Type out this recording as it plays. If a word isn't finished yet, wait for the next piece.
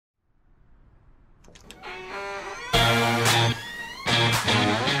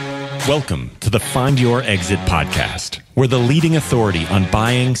Welcome to the Find Your Exit podcast, where the leading authority on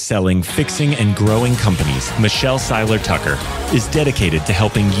buying, selling, fixing, and growing companies, Seiler Tucker, is dedicated to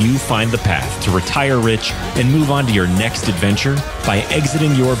helping you find the path to retire rich and move on to your next adventure by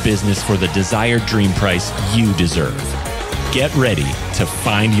exiting your business for the desired dream price you deserve. Get ready to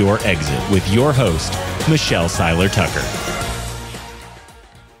find your exit with your host, Seiler Tucker.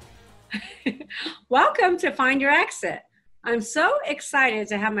 Welcome to Find Your Exit. I'm so excited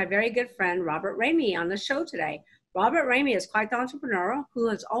to have my very good friend, Robert Ramey, on the show today. Robert Ramey is quite the entrepreneur who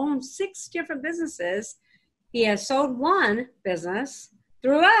has owned 6 different businesses. He has sold one business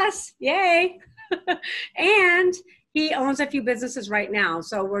through us, yay! And he owns a few businesses right now.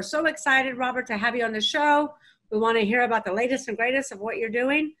 So we're so excited, Robert, to have you on the show. We want to hear about the latest and greatest of what you're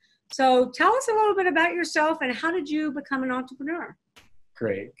doing. So tell us a little bit about yourself and how did you become an entrepreneur?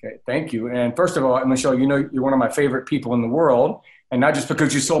 Great. Thank you. And first of all, Michelle, you know, you're one of my favorite people in the world, and not just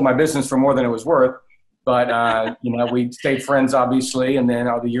because you sold my business for more than it was worth, but, we stayed friends, obviously, and then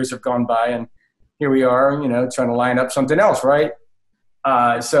all the years have gone by, and here we are, trying to line up something else, right?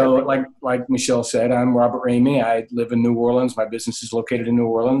 So like Michelle said, I'm Robert Ramey. I live in New Orleans. My business is located in New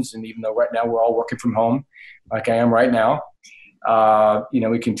Orleans, and even though right now we're all working from home, like I am right now,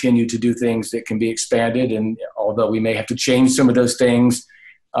 we continue to do things that can be expanded. And although we may have to change some of those things,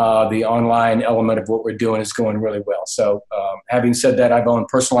 the online element of what we're doing is going really well. So having said that, I've owned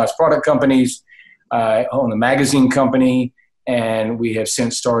personalized product companies. I own a magazine company, and we have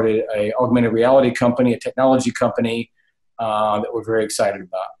since started a augmented reality company, a technology company that we're very excited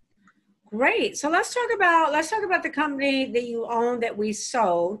about. Great. So let's talk about the company that you own that we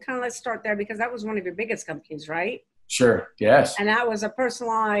sold. Let's start there because that was one of your biggest companies, right? Sure. Yes. And that was a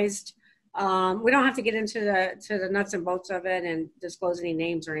personalized. We don't have to get into the nuts and bolts of it and disclose any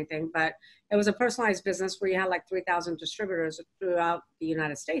names or anything, but it was a personalized business where you had like 3,000 distributors throughout the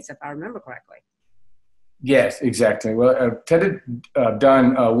United States, if I remember correctly. Yes, exactly. Well, Ted had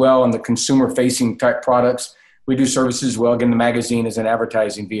done well in the consumer-facing type products. We do services as well. Again, the magazine is an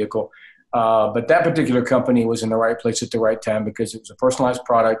advertising vehicle. But that particular company was in the right place at the right time because it was a personalized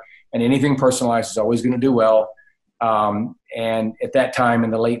product, and anything personalized is always going to do well. And at that time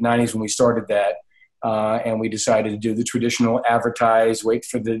in the late 90s when we started that, and we decided to do the traditional advertise, wait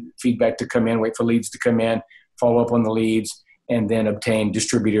for the feedback to come in, wait for leads to come in, follow up on the leads, and then obtain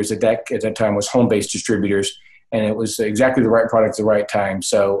distributors. At that time was home-based distributors, and it was exactly the right product at the right time.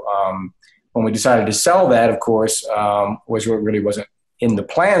 So when we decided to sell that, of course, really wasn't in the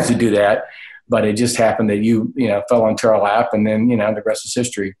plans to do that, but it just happened that you fell into our lap, and then the rest is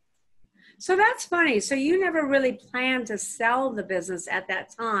history. So that's funny. So you never really planned to sell the business at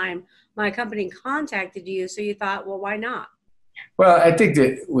that time. My company contacted you, so you thought, well, why not? Well, I think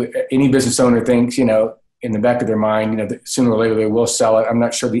that any business owner thinks, in the back of their mind, that sooner or later they will sell it. I'm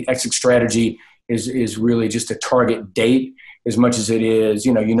not sure the exit strategy is really just a target date as much as it is,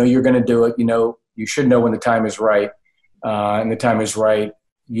 you're going to do it. You should know when the time is right. And the time is right,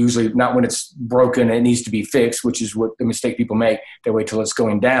 usually not when it's broken and it needs to be fixed, which is what the mistake people make. They wait till it's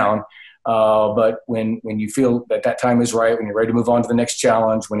going down. But when you feel that time is right, when you're ready to move on to the next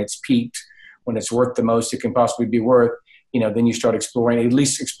challenge, when it's peaked, when it's worth the most it can possibly be worth, then you start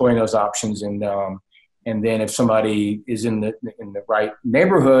exploring those options. And then if somebody is in the right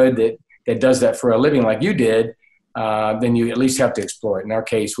neighborhood that does that for a living like you did, then you at least have to explore it. In our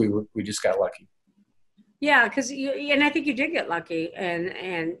case, we just got lucky. Yeah, and I think you did get lucky,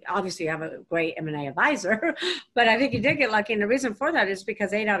 and obviously you have a great M&A advisor, but I think you did get lucky, and the reason for that is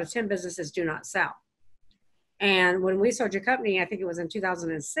because 8 out of 10 businesses do not sell. And when we sold your company, I think it was in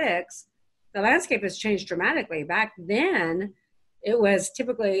 2006, the landscape has changed dramatically. Back then, it was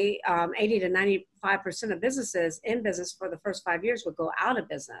typically 80 to 95% of businesses in business for the first 5 years would go out of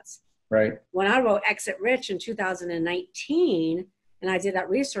business. Right. When I wrote Exit Rich in 2019, and I did that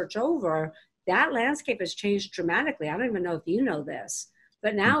research over, that landscape has changed dramatically. I don't even know if you know this,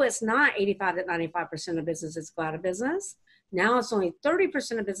 but now it's not 85 to 95% of businesses go out of business. Now it's only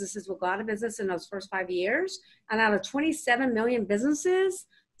 30% of businesses will go out of business in those first 5 years. And out of 27 million businesses,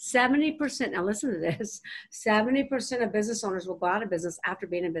 70%, now listen to this, 70% of business owners will go out of business after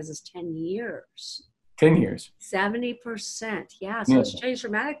being in business 10 years. 10 years. 70%. Yeah. So it's changed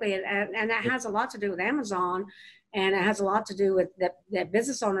dramatically. And that has a lot to do with Amazon. And it has a lot to do with that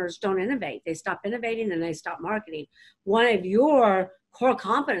business owners don't innovate. They stop innovating and they stop marketing. One of your core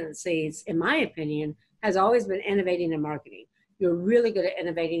competencies, in my opinion, has always been innovating and marketing. You're really good at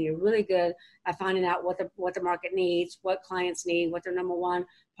innovating. You're really good at finding out what the market needs, what clients need, what their number one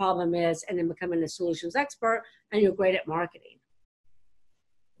problem is, and then becoming a solutions expert. And you're great at marketing.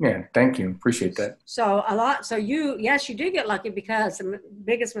 Yeah, thank you. Appreciate that. So yes, you do get lucky, because the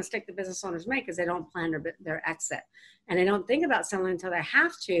biggest mistake the business owners make is they don't plan their exit, and they don't think about selling until they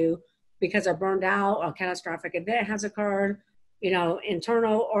have to, because they're burned out or a catastrophic event has occurred,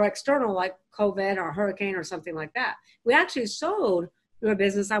 internal or external, like COVID or hurricane or something like that. We actually sold through a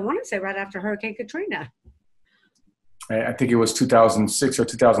business, I want to say right after Hurricane Katrina. I think it was 2006 or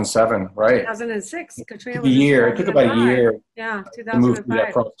 2007, right? 2006. Katrina A was year. It took about a year. Yeah, to move through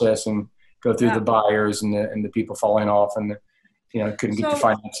that 2005. process and go through the buyers and the people falling off and couldn't get the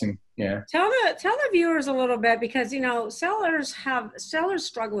financing. Yeah. Tell the viewers a little bit, because sellers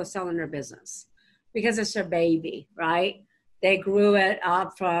struggle with selling their business because it's their baby, right? They grew it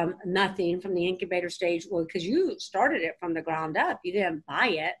up from nothing, from the incubator stage. Well, because you started it from the ground up, you didn't buy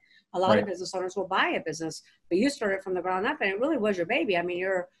it. A lot of business owners will buy a business, but you started from the ground up, and it really was your baby. I mean,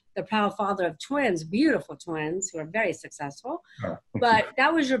 you're the proud father of twins, beautiful twins who are very successful, but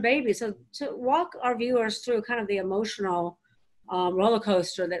that was your baby. So to walk our viewers through kind of the emotional roller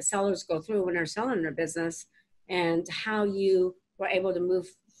coaster that sellers go through when they're selling their business, and how you were able to move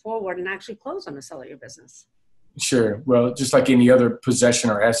forward and actually close on the sale of your business. Sure. Well, just like any other possession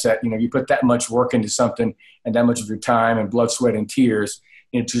or asset, you put that much work into something and that much of your time and blood, sweat, and tears,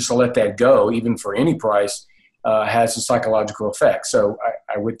 just to let that go, even for any price, has a psychological effect. So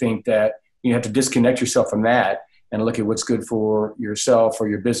I would think that you have to disconnect yourself from that and look at what's good for yourself, for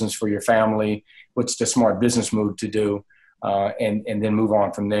your business, for your family, what's the smart business move to do, and then move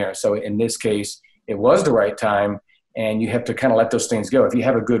on from there. So in this case, it was the right time, and you have to kind of let those things go. If you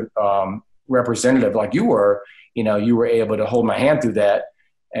have a good representative like you were, you were able to hold my hand through that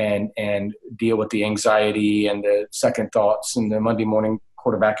and deal with the anxiety and the second thoughts and the Monday morning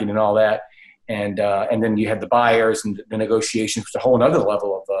quarterbacking and all that. And then you had the buyers and the negotiations, which is a whole other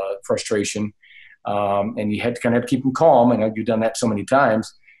level of frustration. And you had to kind of keep them calm. I know you've done that so many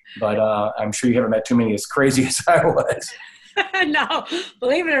times, but I'm sure you haven't met too many as crazy as I was. No,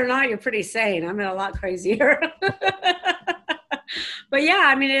 believe it or not, you're pretty sane. I'm a lot crazier. But yeah,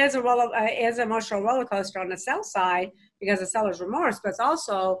 I mean, it is an emotional roller coaster on the sell side because of seller's remorse, but it's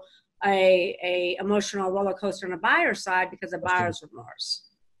also a emotional roller coaster on the buyer side because of buyer's remorse.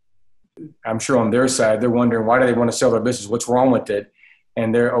 I'm sure on their side, they're wondering, why do they want to sell their business? What's wrong with it?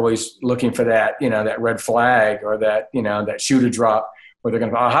 And they're always looking for that, that red flag or that, that shoe to drop where they're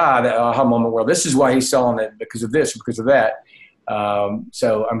going to, that aha moment. Well, this is why he's selling it, because of this, because of that.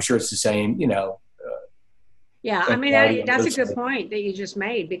 So I'm sure it's the same, Yeah, I mean, that's a good point that you just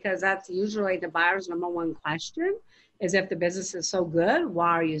made, because that's usually the buyer's number one question is, if the business is so good, why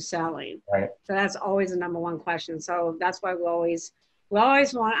are you selling? Right. So that's always the number one question. So that's why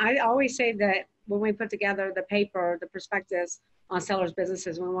I always say that when we put together the paper, the prospectus on sellers'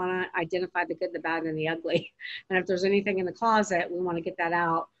 businesses, we want to identify the good, the bad, and the ugly. And if there's anything in the closet, we want to get that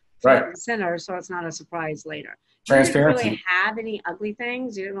out front and center, so it's not a surprise later. Transparency. You didn't really have any ugly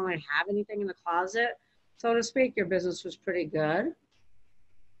things. You didn't really have anything in the closet, so to speak. Your business was pretty good.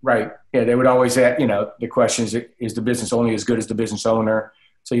 Right. Yeah, they would always ask, the question is the business only as good as the business owner?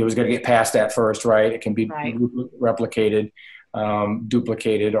 So you always got to get past that first, right? It can be replicated,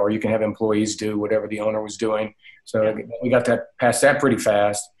 duplicated, or you can have employees do whatever the owner was doing. So we got past that pretty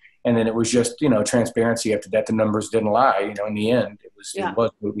fast. And then it was just, transparency after that. The numbers didn't lie, in the end. It was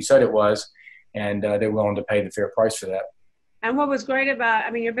what we said it was. And they're willing to pay the fair price for that. And what was great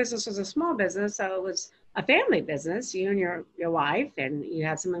about, your business was a small business, so it was a family business, you and your wife, and you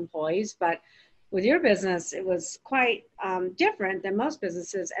had some employees. But with your business, it was quite different than most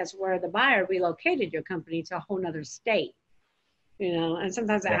businesses, as where the buyer relocated your company to a whole nother state. And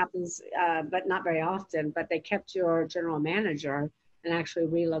sometimes that happens, but not very often. But they kept your general manager and actually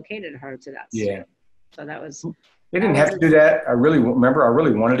relocated her to that state. Yeah. So that was. They didn't have to do that. I really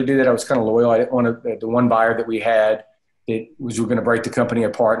wanted to do that. I was kind of loyal. I didn't want to. The one buyer that we had, we're going to break the company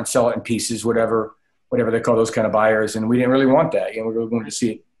apart and sell it in pieces, whatever they call those kind of buyers. And we didn't really want that. We really wanted to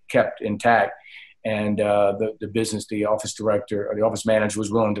see it kept intact. And the business, the office director or the office manager was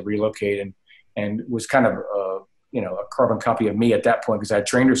willing to relocate and was kind of a carbon copy of me at that point, because I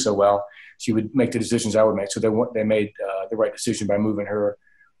trained her so well. She would make the decisions I would make. So they made the right decision by moving her.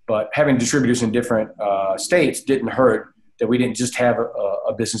 But having distributors in different states didn't hurt, that we didn't just have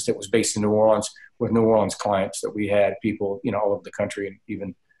a business that was based in New Orleans with New Orleans clients, that we had people, all over the country and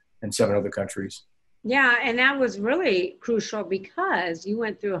even in 7 other countries. Yeah. And that was really crucial, because you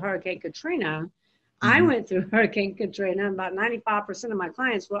went through Hurricane Katrina. Mm-hmm. I went through Hurricane Katrina. About 95% of my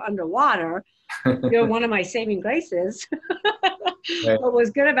clients were underwater. You're one of my saving graces. Right. What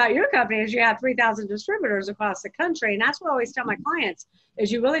was good about your company is you have 3,000 distributors across the country. And that's what I always tell my clients,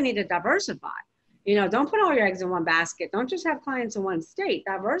 is you really need to diversify. Don't put all your eggs in one basket. Don't just have clients in one state.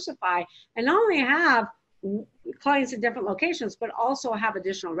 Diversify and not only have clients in different locations, but also have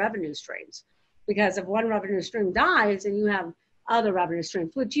additional revenue streams. Because if one revenue stream dies and you have other revenue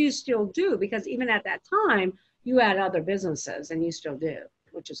streams, which you still do, because even at that time, you had other businesses and you still do,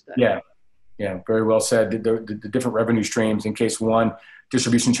 which is good. Yeah. Yeah, very well said. The different revenue streams in case one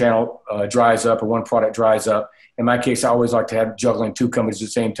distribution channel dries up or one product dries up. In my case, I always like to have juggling two companies at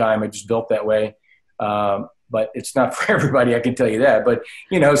the same time. I just built that way. But it's not for everybody, I can tell you that. But,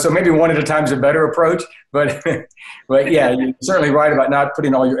 so maybe one at a time is a better approach. But yeah, you're certainly right about not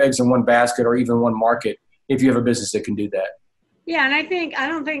putting all your eggs in one basket or even one market if you have a business that can do that. Yeah, and I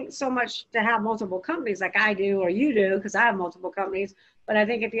don't think so much to have multiple companies like I do or you do, because I have multiple companies. But I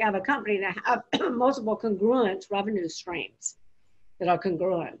think if you have a company that have multiple congruent revenue streams that are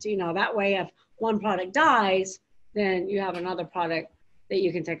congruent, that way if one product dies, then you have another product that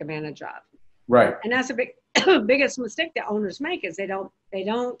you can take advantage of. Right. And that's the biggest mistake that owners make is they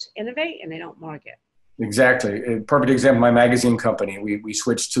don't innovate and they don't market. Exactly. A perfect example, my magazine company, we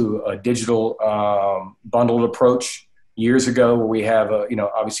switched to a digital bundled approach years ago where we have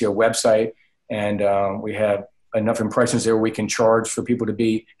obviously a website and we have enough impressions there where we can charge for people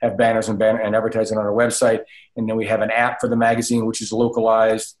to have banners and advertising on our website. And then we have an app for the magazine, which is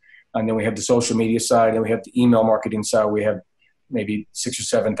localized. And then we have the social media side and we have the email marketing side. We have maybe 6,000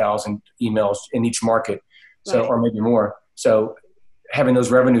 or 7,000 emails in each market. So, right. Or maybe more. So having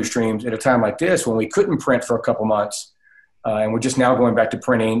those revenue streams at a time like this, when we couldn't print for a couple months, and we're just now going back to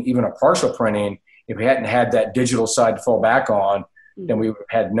printing, even a partial printing, if we hadn't had that digital side to fall back on, then we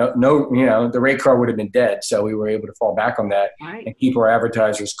had no, the rate card would have been dead. So we were able to fall back on that right. And keep our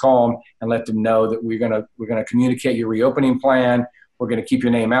advertisers calm and let them know that we're going to communicate your reopening plan. We're going to keep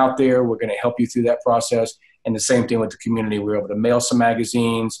your name out there. We're going to help you through that process. And the same thing with the community. We were able to mail some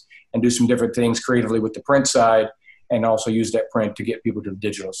magazines and do some different things creatively with the print side and also use that print to get people to the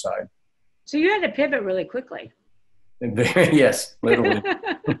digital side. So you had to pivot really quickly. Yes, literally.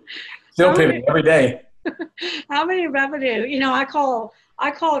 Still pivoting every day. How many revenue? I call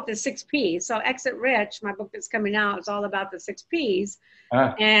it the 6 Ps. So Exit Rich, my book that's coming out, is all about the 6 Ps.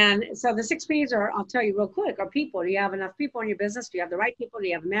 And so the 6 Ps are, I'll tell you real quick, are people. Do you have enough people in your business? Do you have the right people? Do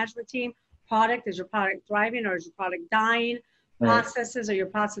you have a management team? Product, is your product thriving or is your product dying? Processes, are your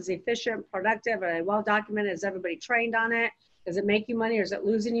processes efficient, productive? Are they well documented? Is everybody trained on it? Does it make you money or is it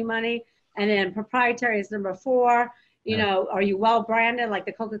losing you money? And then proprietary is number 4. Are you well branded? Like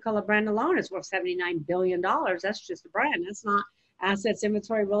the Coca-Cola brand alone is worth $79 billion. That's just a brand. That's not assets,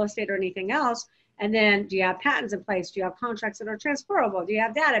 inventory, real estate, or anything else. And then do you have patents in place? Do you have contracts that are transferable? Do you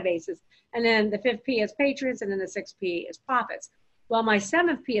have databases? And then the 5th P is patrons, and then the 6th P is profits. Well, my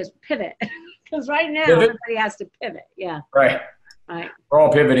 7th P is pivot, because right now everybody has to pivot. Yeah. Right. We're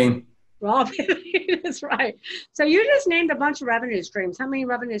all pivoting. We're all pivoting. That's right. So you just named a bunch of revenue streams. How many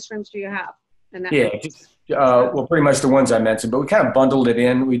revenue streams do you have? Well, pretty much the ones I mentioned, but we kind of bundled it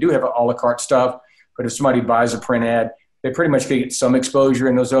in. We do have a la carte stuff, but if somebody buys a print ad, they pretty much get some exposure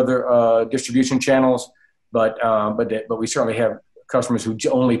in those other distribution channels. But we certainly have customers who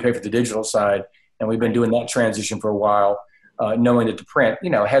only pay for the digital side, and we've been doing that transition for a while, knowing that the print,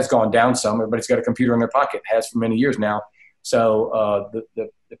 has gone down some. Everybody's got a computer in their pocket, has for many years now. So the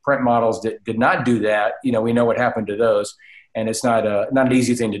print models that did not do that, we know what happened to those. And it's not an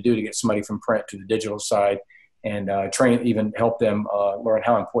easy thing to do to get somebody from print to the digital side and even help them learn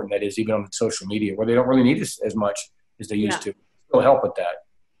how important that is, even on social media, where they don't really need as much as they used to. It'll help with that.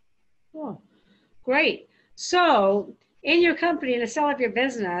 Oh, great. So in your company, to sell up your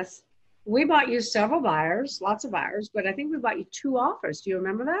business, we bought you several buyers, lots of buyers, but I think we bought you 2 offers. Do you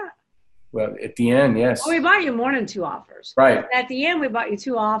remember that? Well, at the end, yes. Well, we bought you more than 2 offers. Right. At the end, we bought you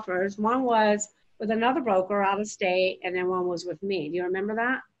 2 offers. One was with another broker out of state, and then one was with me. Do you remember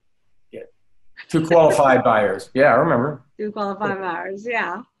that? Yeah. 2 qualified buyers. Yeah, I remember. 2 qualified buyers,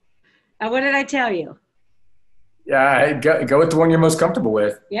 yeah. And what did I tell you? Yeah, go with the one you're most comfortable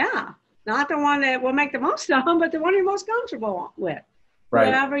with. Yeah. Not the one that will make the most of them, but the one you're most comfortable with. Right.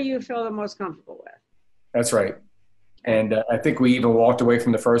 Whatever you feel the most comfortable with. That's right. And I think we even walked away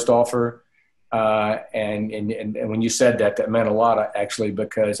from the first offer. And when you said that meant a lot, actually,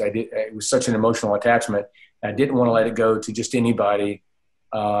 because it was such an emotional attachment. I didn't want to let it go to just anybody.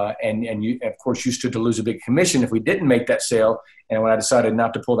 And you, of course, you stood to lose a big commission if we didn't make that sale. And when I decided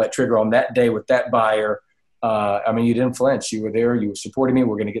not to pull that trigger on that day with that buyer, you didn't flinch. You were there. You were supporting me.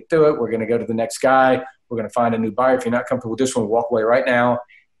 We're going to get through it. We're going to go to the next guy. We're going to find a new buyer. If you're not comfortable with this one, walk away right now.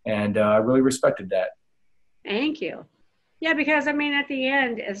 And I really respected that. Thank you. Yeah, because at the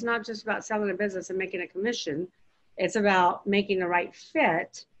end, it's not just about selling a business and making a commission. It's about making the right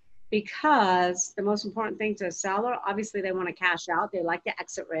fit because the most important thing to a seller, obviously they want to cash out. They like to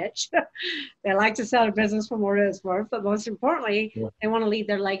exit rich. They like to sell a business for more than it's worth. But most importantly, they want to leave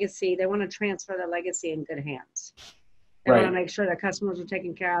their legacy. They want to transfer their legacy in good hands. They want to make sure their customers are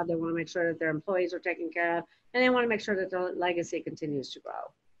taken care of. They want to make sure that their employees are taken care of. And they want to make sure that their legacy continues to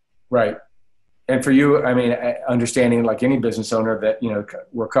grow. Right. And for you, I mean, understanding like any business owner that,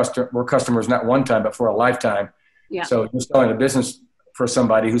 we're customers not one time, but for a lifetime. Yeah. So you're selling a business for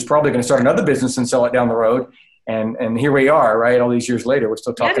somebody who's probably going to start another business and sell it down the road. And here we are, right? All these years later, we're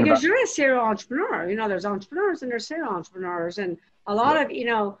still talking about. Yeah, because you're a serial entrepreneur. There's entrepreneurs and there's serial entrepreneurs. And a lot of,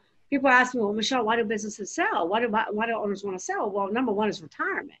 people ask me, well, Michelle, why do businesses sell? Why do owners want to sell? Well, number one is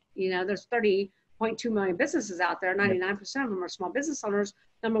retirement. There's 30.2 million businesses out there. 99% of them are small business owners.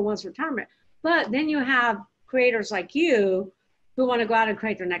 Number one is retirement. But then you have creators like you who want to go out and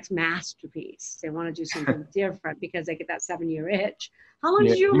create their next masterpiece. They want to do something different because they get that 7-year itch. How long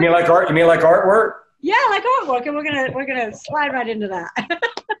did you? You mean like art? You mean like artwork? Yeah, like artwork, and we're gonna slide right into that.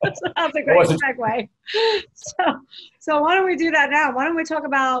 So that's a great segue. So why don't we do that now? Why don't we talk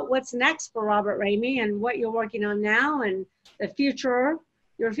about what's next for Robert Ramey and what you're working on now and the future,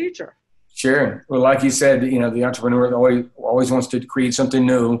 your future? Sure. Well, like you said, the entrepreneur always wants to create something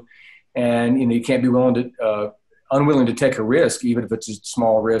new, and you can't be unwilling to take a risk, even if it's a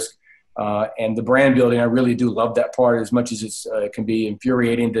small risk. And the brand building, I really do love that part as much as it can be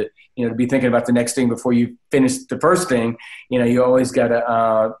infuriating to be thinking about the next thing before you finish the first thing. You always got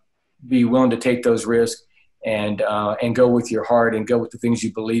to be willing to take those risks and go with your heart and go with the things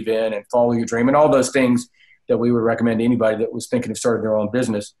you believe in and follow your dream and all those things that we would recommend to anybody that was thinking of starting their own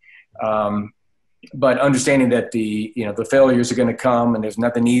business. But understanding that the failures are going to come and there's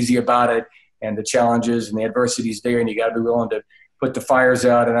nothing easy about it, and the challenges and the adversities there, and you got to be willing to put the fires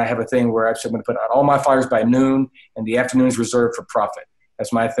out. And I have a thing where I'm going to put out all my fires by noon, and the afternoon is reserved for profit.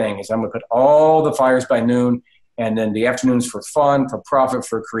 That's my thing, is I'm going to put all the fires by noon, and then the afternoons for fun, for profit,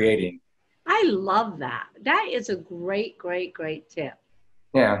 for creating. I love that. That is a great, great, great tip.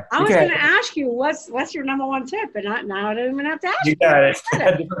 Yeah. I was going to ask you, what's your number one tip? And now I don't even have to ask you. You got it.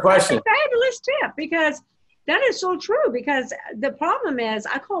 Different question. That's a fabulous tip, because that is so true. Because the problem is,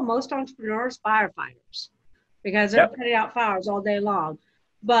 I call most entrepreneurs firefighters because they're putting out fires all day long.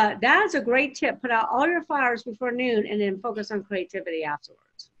 But that is a great tip. Put out all your fires before noon and then focus on creativity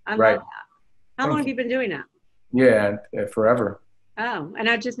afterwards. I love that. How long have you been doing that? Yeah, forever. Oh, and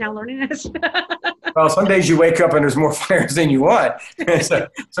I'm just now learning this. Well, some days you wake up and there's more fires than you want. So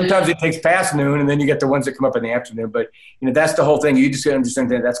sometimes it takes past noon, and then you get the ones that come up in the afternoon. But that's the whole thing. You just got to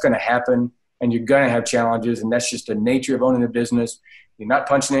understand that that's going to happen, and you're going to have challenges, and that's just the nature of owning a business. You're not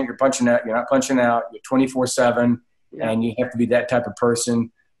punching in, you're punching out. You're not punching out. You're 24/7, and you have to be that type of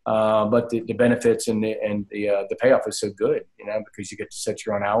person. But the benefits and the payoff is so good, because you get to set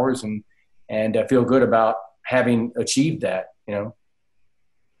your own hours and feel good about having achieved that.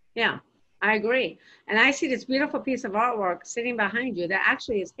 Yeah, I agree. And I see this beautiful piece of artwork sitting behind you that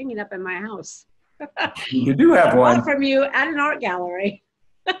actually is hanging up in my house. You do have one from you at an art gallery.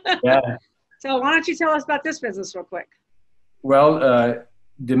 Yeah. So why don't you tell us about this business real quick? Well,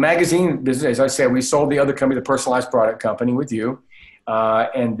 the magazine business, as I said, we sold the other company, the Personalized Product Company, with you.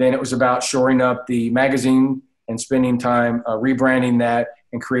 And then it was about shoring up the magazine and spending time rebranding that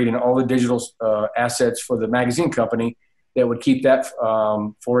and creating all the digital assets for the magazine company that would keep that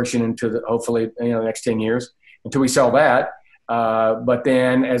flourishing into hopefully the next 10 years until we sell that. But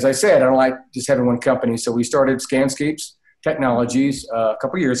then, as I said, I don't like just having one company. So we started Scanscapes Technologies a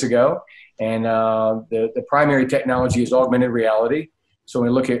couple years ago. And the primary technology is augmented reality. So we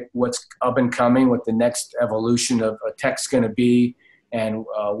look at what's up and coming, what the next evolution of tech's going to be, and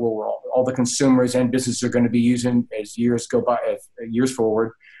what all the consumers and businesses are going to be using as years go by, as years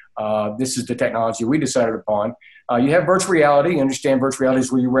forward. This is the technology we decided upon. You have virtual reality. You understand virtual reality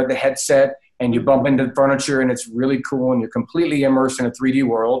is where you wear the headset and you bump into the furniture, and it's really cool, and you're completely immersed in a 3D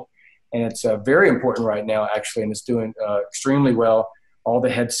world. And it's very important right now, actually, and it's doing extremely well. All the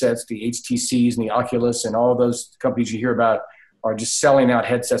headsets, the HTCs and the Oculus and all those companies you hear about are just selling out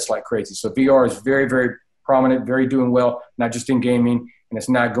headsets like crazy. So VR is very, very prominent, very doing well, not just in gaming, and it's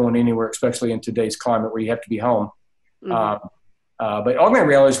not going anywhere, especially in today's climate where you have to be home. Mm-hmm. But augmented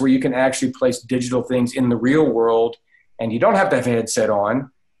reality is where you can actually place digital things in the real world, and you don't have to have a headset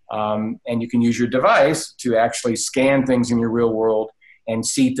on, and you can use your device to actually scan things in your real world and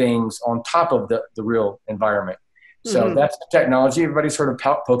see things on top of the real environment. So that's the technology. Everybody's heard of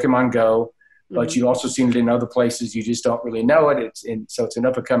Pokemon Go, but you've also seen it in other places. You just don't really know it. So it's an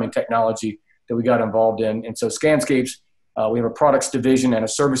up-and-coming technology that we got involved in. And so Scanscapes, we have a products division and a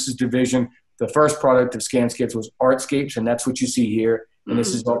services division. The first product of Scanscapes was Artscapes, and that's what you see here. And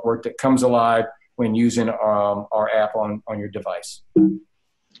this is artwork that comes alive when using our app on your device.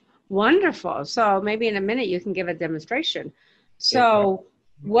 Wonderful. So maybe in a minute you can give a demonstration. So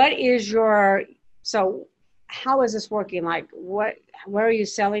what is so how is this working? Like where are you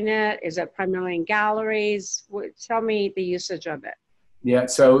selling it? Is it primarily in galleries? Tell me the usage of it. Yeah,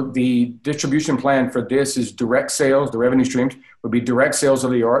 so the distribution plan for this is direct sales. The revenue streams would be direct sales of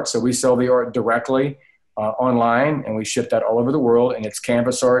the art. So we sell the art directly online, and we ship that all over the world. And it's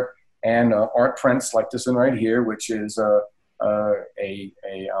canvas art and art prints like this one right here, which is a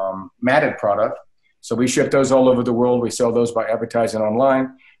matted product. So we ship those all over the world. We sell those by advertising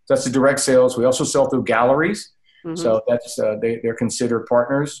online. That's the direct sales. We also sell through galleries. So that's they're considered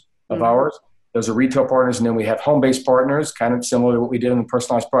partners of ours. Those are retail partners. And then we have home-based partners, kind of similar to what we did in the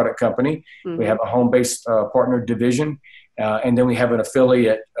personalized product company. We have a home-based partner division. And then we have an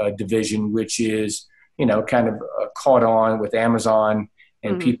affiliate division, which is, kind of caught on with Amazon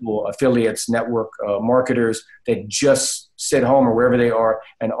and people, affiliates, network marketers that just sit home or wherever they are.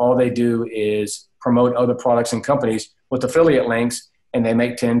 And all they do is promote other products and companies with affiliate links. And they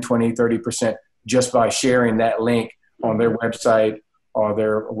make 10, 20, 30% just by sharing that link on their website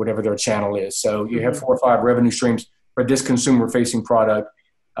or whatever their channel is. So you have 4 or 5 revenue streams for this consumer-facing product.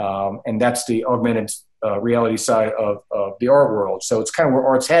 And that's the augmented reality side of the art world. So it's kind of where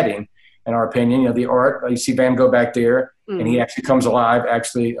art's heading, in our opinion. The art, you see Van Gogh back there, and he actually comes alive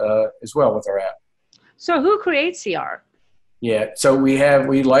as well with our app. So who creates the art? Yeah, so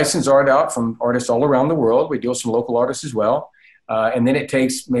we license art out from artists all around the world. We deal with some local artists as well. And then it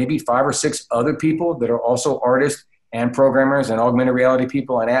takes maybe 5 or 6 other people that are also artists and programmers and augmented reality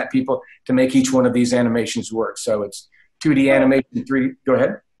people and app people to make each one of these animations work. So it's 2D animation, 3D. Go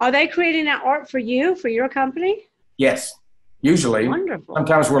ahead. Are they creating that art for you, for your company? Yes, usually. Wonderful.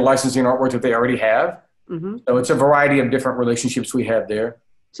 Sometimes we're licensing artwork that they already have. So it's a variety of different relationships we have there.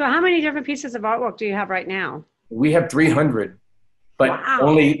 So how many different pieces of artwork do you have right now? We have 300, but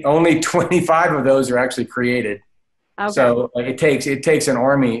only 25 of those are actually created. Okay. So it takes an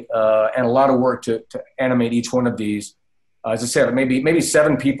army and a lot of work to animate each one of these. As I said, maybe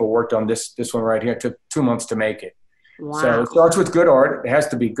 7 people worked on this one right here. It took 2 months to make it. Wow. So it starts with good art. It has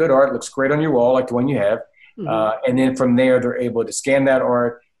to be good art. It looks great on your wall, like the one you have. And then from there, they're able to scan that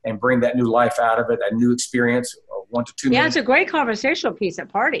art and bring that new life out of it, that new experience, 1 to 2 minutes. Yeah, it's a great conversational piece at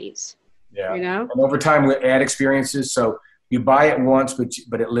parties. Yeah. And over time, we add experiences. So you buy it once,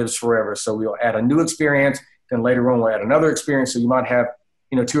 but it lives forever. So we'll add a new experience. Then later on, we'll add another experience. So you might have,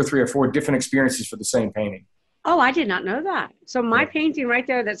 2 or 3 or 4 different experiences for the same painting. Oh, I did not know that. So my painting right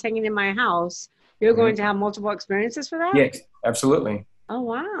there that's hanging in my house, you're going to have multiple experiences for that? Yes, absolutely. Oh,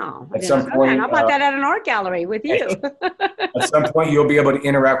 wow. At some point, how about that at an art gallery with you? At some point, you'll be able to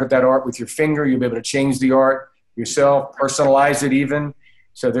interact with that art with your finger. You'll be able to change the art yourself, personalize it even.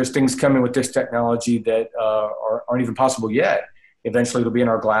 So there's things coming with this technology that aren't even possible yet. Eventually, it'll be in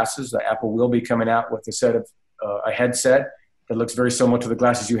our glasses. Apple will be coming out with a headset that looks very similar to the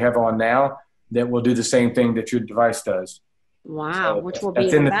glasses you have on now that will do the same thing that your device does. Wow, So which will be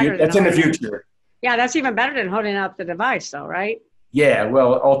even better. That's in the future. Yeah, that's even better than holding up the device, though, right? Yeah,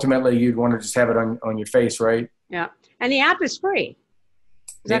 well, ultimately, you'd want to just have it on your face, right? Yeah, and the app is free.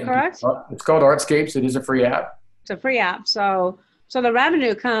 Is that correct? It's called Artscapes. It is a free app. It's a free app. So the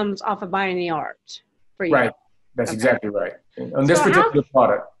revenue comes off of buying the art for you. Right. That's exactly right. On this particular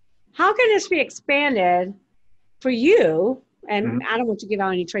product. How can this be expanded for you? And I don't want to give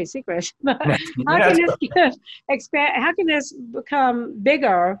out any trade secrets, but how can this become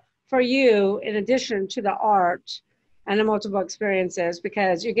bigger for you in addition to the art and the multiple experiences,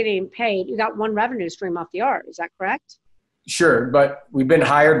 because you're getting paid? You got one revenue stream off the art. Is that correct? Sure. But we've been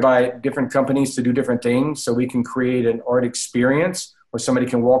hired by different companies to do different things. So we can create an art experience where somebody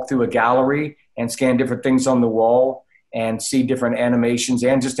can walk through a gallery and scan different things on the wall and see different animations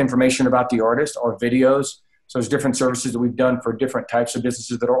and just information about the artist or videos. So there's different services that we've done for different types of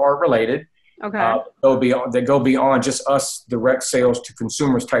businesses that are art related. Okay. That go beyond just us direct sales to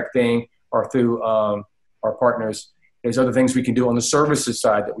consumers type thing or through our partners. There's other things we can do on the services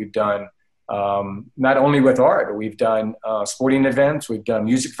side that we've done, not only with art. We've done sporting events. We've done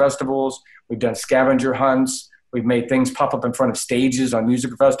music festivals. We've done scavenger hunts. We've made things pop up in front of stages on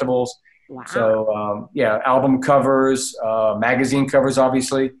music festivals. Wow. So, album covers, magazine covers,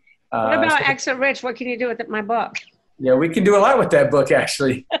 obviously. What about Exit Rich? What can you do with my book? Yeah, we can do a lot with that book,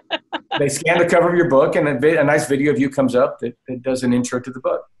 actually. They scan the cover of your book, and a nice video of you comes up that does an intro to the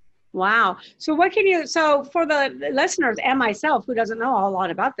book. Wow. So so for the listeners and myself who doesn't know a whole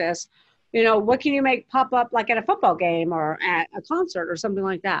lot about this, what can you make pop up like at a football game or at a concert or something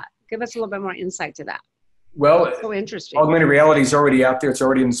like that? Give us a little bit more insight to that. Well, So interesting. augmented reality is already out there. It's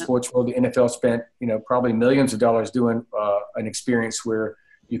already in the sports world. The NFL spent, probably millions of dollars doing an experience where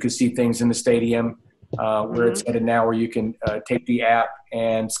you could see things in the stadium, where it's headed now, where you can take the app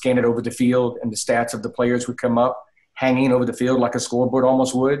and scan it over the field, and the stats of the players would come up hanging over the field like a scoreboard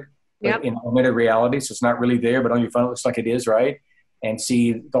almost would, but in augmented reality. So it's not really there, but on your phone it looks like it is, right? And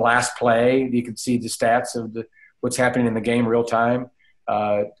see the last play. You can see the stats of what's happening in the game real time.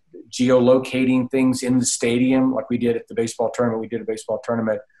 Geolocating things in the stadium, like we did at the baseball tournament. We did a baseball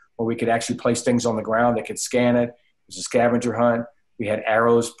tournament where we could actually place things on the ground. They could scan it. It was a scavenger hunt. We had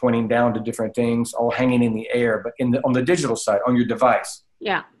arrows pointing down to different things, all hanging in the air, but on the digital side, on your device.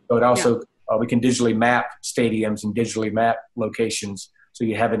 Yeah. So it also, we can digitally map stadiums and digitally map locations, so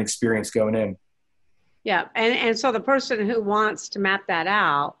you have an experience going in. Yeah. And so the person who wants to map that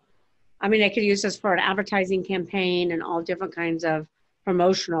out, I mean, they could use this for an advertising campaign and all different kinds of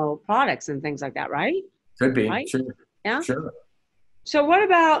promotional products and things like that, right? Could be. Right? Sure. Yeah. Sure. So what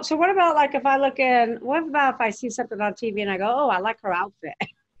about like if I look in, what about if I see something on TV and I go, oh, I like her outfit?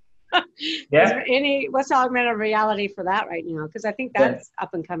 Yeah. What's the augmented reality for that right now? Because I think that's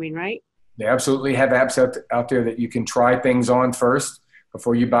up and coming, right? They absolutely have apps out there that you can try things on first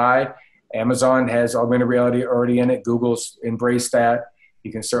before you buy. Amazon has augmented reality already in it. Google's embraced that.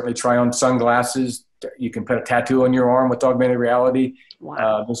 You can certainly try on sunglasses. You can put a tattoo on your arm with augmented reality.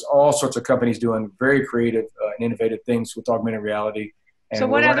 Wow. There's all sorts of companies doing very creative and innovative things with augmented reality. And so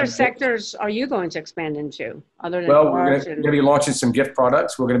what other sectors are you going to expand into other than we're going to be launching some gift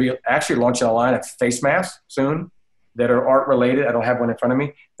products. We're going to be actually launching a line of face masks soon that are art related. I don't have one in front of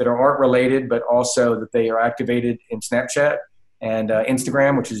me, that are art related, but also that they are activated in Snapchat and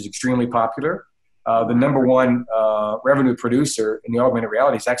Instagram, which is extremely popular. The number one revenue producer in the augmented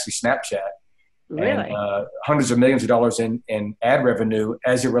reality is actually Snapchat. Really? And hundreds of millions of dollars in ad revenue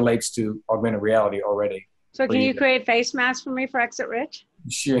as it relates to augmented reality already. So can you create face masks for me for Exit Rich?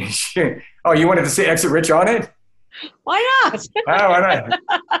 Sure. Oh, you wanted to see Exit Rich on it? Why not? Oh, why not?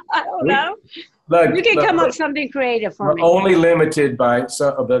 I don't know. Look, you can come up with something creative for me. We're only limited by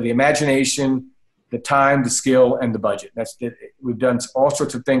the imagination, the time, the skill, and the budget. That's it. We've done all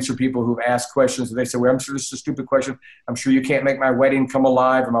sorts of things for people who've asked questions. And they say, well, I'm sure this is a stupid question. I'm sure you can't make my wedding come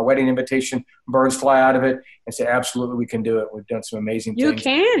alive, or my wedding invitation, birds fly out of it. And say, absolutely, we can do it. We've done some amazing things.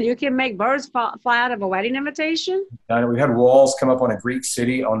 You can make birds fly out of a wedding invitation? We've had walls come up on a Greek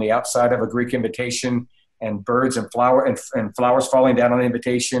city on the outside of a Greek invitation, and birds and flowers falling down on the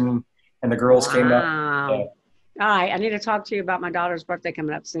invitation. And the girls came up. Yeah. All right. I need to talk to you about my daughter's birthday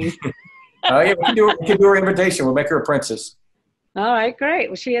coming up soon. Yeah, we can do her invitation. We'll make her a princess. All right, great.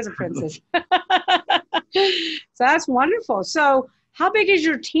 Well, she is a princess. So that's wonderful. So how big is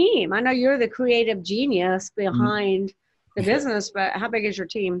your team? I know you're the creative genius behind the business, but how big is your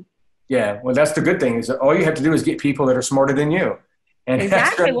team? Yeah, well, that's the good thing, is that all you have to do is get people that are smarter than you. And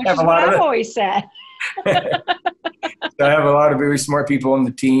exactly, which is what I've always said. So I have a lot of very smart people on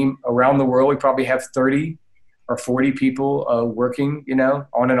the team around the world. We probably have 30 or 40 people working,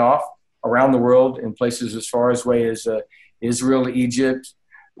 on and off around the world in places as far away as Israel, Egypt,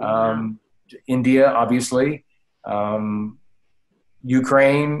 India, obviously,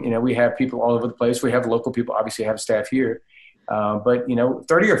 Ukraine. We have people all over the place. We have local people, obviously have staff here. But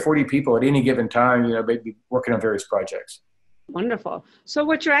 30 or 40 people at any given time, maybe working on various projects. Wonderful. So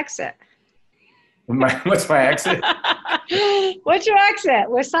what's your exit? What's my exit? What's your exit?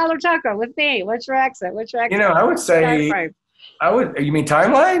 With Seiler Tucker, with me. What's your exit? I would say, you mean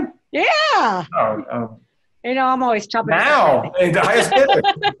timeline? Yeah. Oh. I'm always chopping. Now, the highest bidder.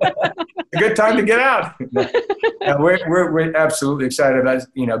 A good time to get out. We're absolutely excited about,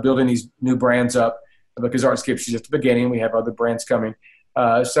 building these new brands up, because Scanscapes is just the beginning. We have other brands coming.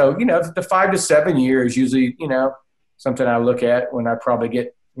 So, the 5 to 7 years usually, something I look at when I probably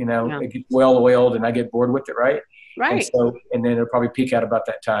get, it gets well-oiled and I get bored with it, right? Right. And then it'll probably peak out about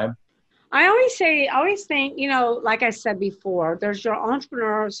that time. I always think, like I said before, there's your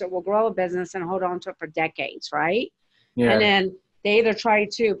entrepreneurs that will grow a business and hold on to it for decades, right? Yeah. And then they either try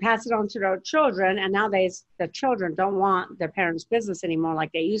to pass it on to their children, and nowadays the children don't want their parents' business anymore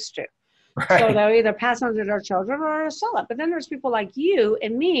like they used to. Right. So they'll either pass on to their children or sell it. But then there's people like you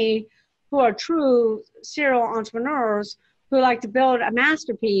and me who are true serial entrepreneurs who like to build a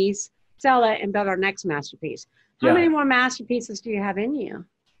masterpiece, sell it, and build our next masterpiece. How many more masterpieces do you have in you?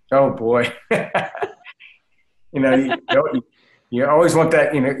 Oh boy. You always want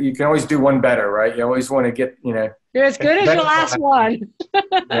that, you can always do one better, right? You always want to get, You're as good as your last one.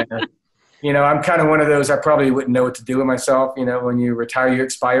 Yeah. I'm kind of one of those, I probably wouldn't know what to do with myself, when you retire, you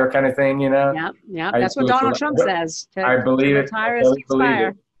expire kind of thing, Yeah. That's what Donald Trump says. I believe it. Retire is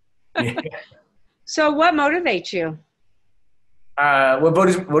expire. Yeah. So what motivates you? What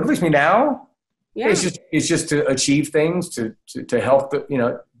motivates me now? Yeah. It's just to achieve things, to help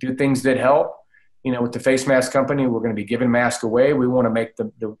do things that help. With the face mask company, we're going to be giving masks away. We want to make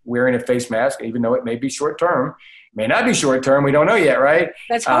the wearing a face mask, even though it may be short term, may not be short term. We don't know yet, right?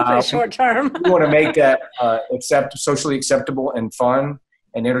 Let's hope it's short term. We want to make that socially acceptable and fun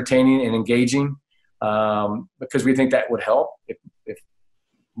and entertaining and engaging, because we think that would help if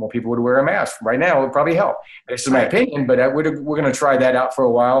more people would wear a mask. Right now, it would probably help. This is my opinion, but we're going to try that out for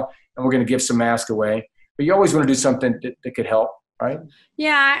a while, and we're going to give some masks away. But you always want to do something that could help, right?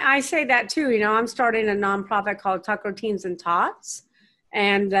 Yeah, I say that too. I'm starting a nonprofit called Tucker Teens and Tots,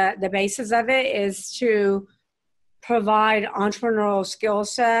 and the basis of it is to provide entrepreneurial skill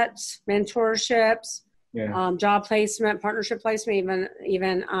sets, mentorships, job placement, partnership placement,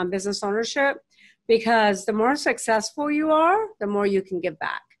 even business ownership. Because the more successful you are, the more you can give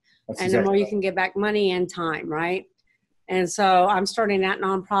back. The more you can give back money and time, right? And so I'm starting that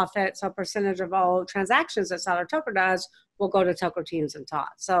nonprofit. So a percentage of all transactions that Seiler Tucker does will go to Tucker Teens and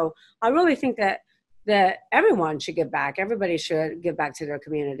Tots. So I really think that everyone should give back. Everybody should give back to their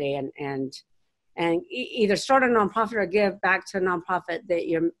community and either start a nonprofit or give back to a nonprofit that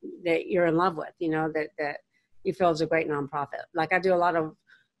you're in love with, that you feel is a great nonprofit. Like I do a lot of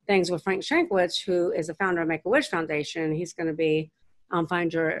things with Frank Shankwitz, who is the founder of Make-A-Wish Foundation. He's going to be on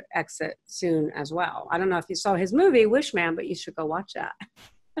Find Your Exit soon as well. I don't know if you saw his movie, Wish Man, but you should go watch that.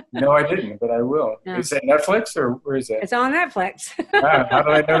 No, I didn't, but I will. Yeah. Is it Netflix or where is it? It's on Netflix. How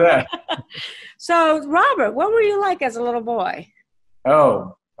do I know that? So, Robert, what were you like as a little boy?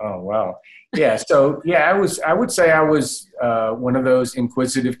 Oh, wow. Yeah. So, I would say I was one of those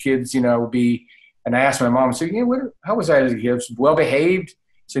inquisitive kids, and I asked my mom, so, how was I as a kid? Was well behaved?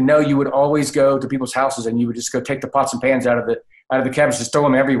 So no, you would always go to people's houses and you would just go take the pots and pans out of the cabinets, just throw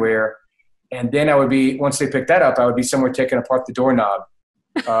them everywhere. And then once they picked that up, I would be somewhere taking apart the doorknob,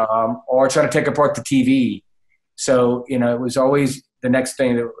 or trying to take apart the TV. So, it was always the next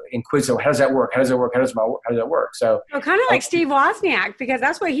thing that inquisitive. How does that work? How does that work? How does that work? So kind of like Steve Wozniak, because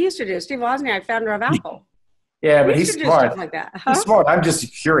that's what he used to do. Steve Wozniak, founder of Apple. Yeah, but he's smart. Like that. Huh? He's smart. I'm just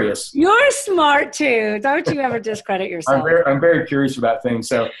curious. You're smart too. Don't you ever discredit yourself. I'm very curious about things.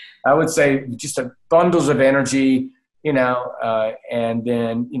 So I would say just bundles of energy, and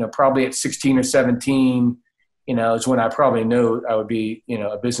then, probably at 16 or 17, is when I probably knew I would be,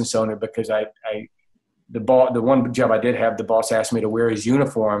 a business owner, because the one job I did have, the boss asked me to wear his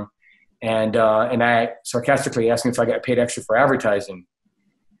uniform, and I sarcastically asked him if I got paid extra for advertising.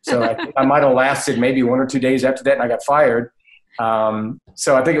 So I might have lasted maybe 1 or 2 days after that, and I got fired.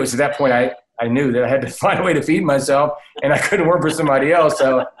 So I think it was at that point I knew that I had to find a way to feed myself, and I couldn't work for somebody else.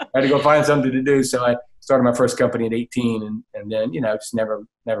 So I had to go find something to do. So I started my first company at 18, and then, just never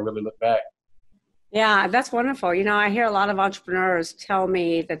really looked back. Yeah, that's wonderful. I hear a lot of entrepreneurs tell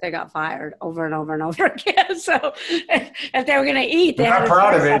me that they got fired over and over and over again. So if they were going to eat, they had to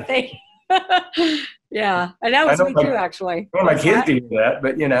proud of it. Yeah, and that was me too, actually. Well, my kids do that,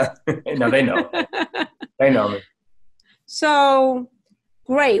 but no, they know. They know me. So,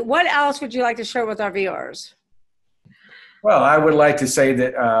 great. What else would you like to share with our viewers? Well, I would like to say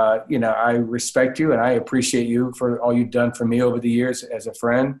that, I respect you and I appreciate you for all you've done for me over the years as a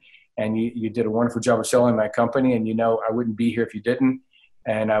friend. And you did a wonderful job of selling my company. And, I wouldn't be here if you didn't.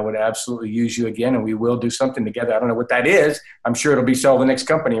 And I would absolutely use you again, and we will do something together. I don't know what that is. I'm sure it'll be sell the next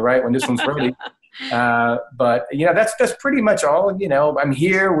company, right, when this one's ready. But, that's pretty much all. I'm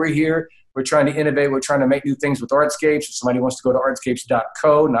here. We're here. We're trying to innovate. We're trying to make new things with Artscapes. If somebody wants to go to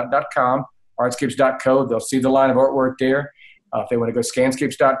artscapes.co, not .com, artscapes.co, they'll see the line of artwork there. If they want to go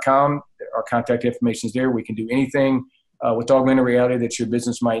scanscapes.com, our contact information is there. We can do anything with augmented reality that your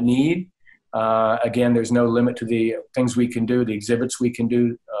business might need. Again, there's no limit to the things we can do, the exhibits we can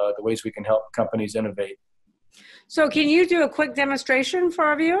do, the ways we can help companies innovate. So can you do a quick demonstration for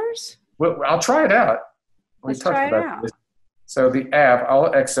our viewers? Well, I'll try it out. Let's try it out. This. So the app,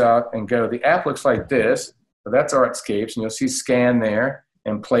 I'll X out and go. The app looks like this. So that's Artscapes, and you'll see scan there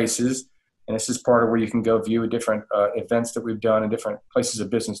and places. And this is part of where you can go view different events that we've done in different places of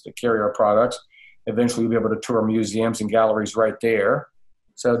business that carry our products. Eventually, you'll be able to tour museums and galleries right there.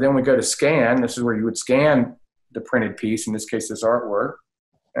 So then we go to scan. This is where you would scan the printed piece, in this case, this artwork.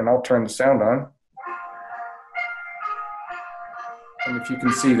 And I'll turn the sound on. And if you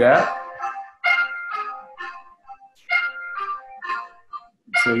can see that.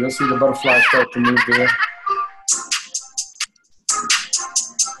 So you'll see the butterfly start to move there.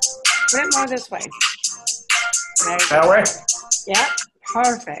 Put it more this way. That way? Yep,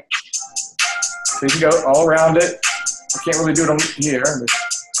 perfect. So you can go all around it. I can't really do it on here.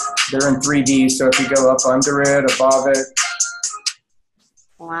 They're in 3D, so if you go up under it, above it.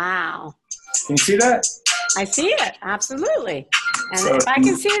 Wow. Can you see that? I see it, absolutely. And So if I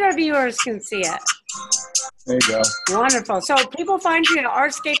can see it, our viewers can see it. There you go. Wonderful. So people find you at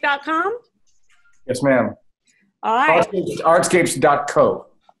artscape.com? Yes, ma'am. All right. Artscapes.co.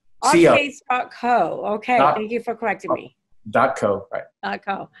 Artscapes.co. Okay, thank you for correcting me. .co, right.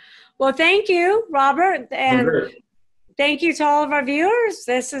 .co. Well, thank you, Robert. And thank you to all of our viewers.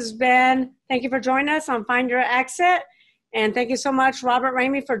 This has been, thank you for joining us on Find Your Exit. And thank you so much, Robert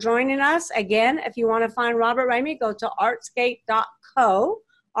Ramey, for joining us. Again, if you want to find Robert Ramey, go to artscape.co,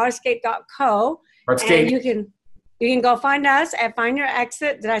 artscape.co. Artscape. And you can go find us at Find Your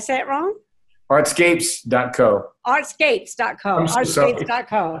Exit. Did I say it wrong? Artscapes.co. Artscapes.co.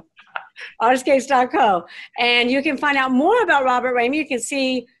 Artscapes.co. Artscapes.co. And you can find out more about Robert Ramey. You can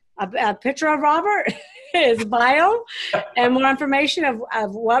see a picture of Robert, his bio, and more information of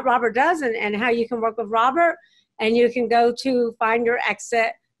what Robert does and how you can work with Robert. And you can go to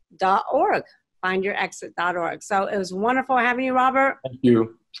findyourexit.org, findyourexit.org. So it was wonderful having you, Robert. Thank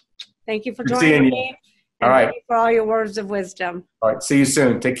you. Thank you for joining me. All right. Thank you for all your words of wisdom. All right. See you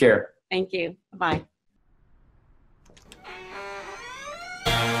soon. Take care. Thank you. Bye.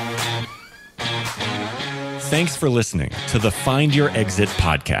 Thanks for listening to the Find Your Exit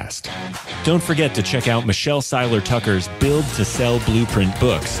podcast. Don't forget to check out Michelle Seiler Tucker's Build to Sell Blueprint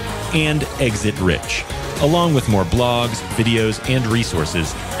books and Exit Rich, along with more blogs, videos, and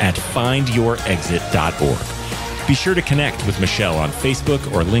resources at findyourexit.org. Be sure to connect with Michelle on Facebook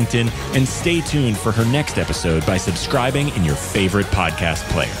or LinkedIn and stay tuned for her next episode by subscribing in your favorite podcast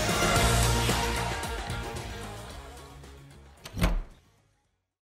player.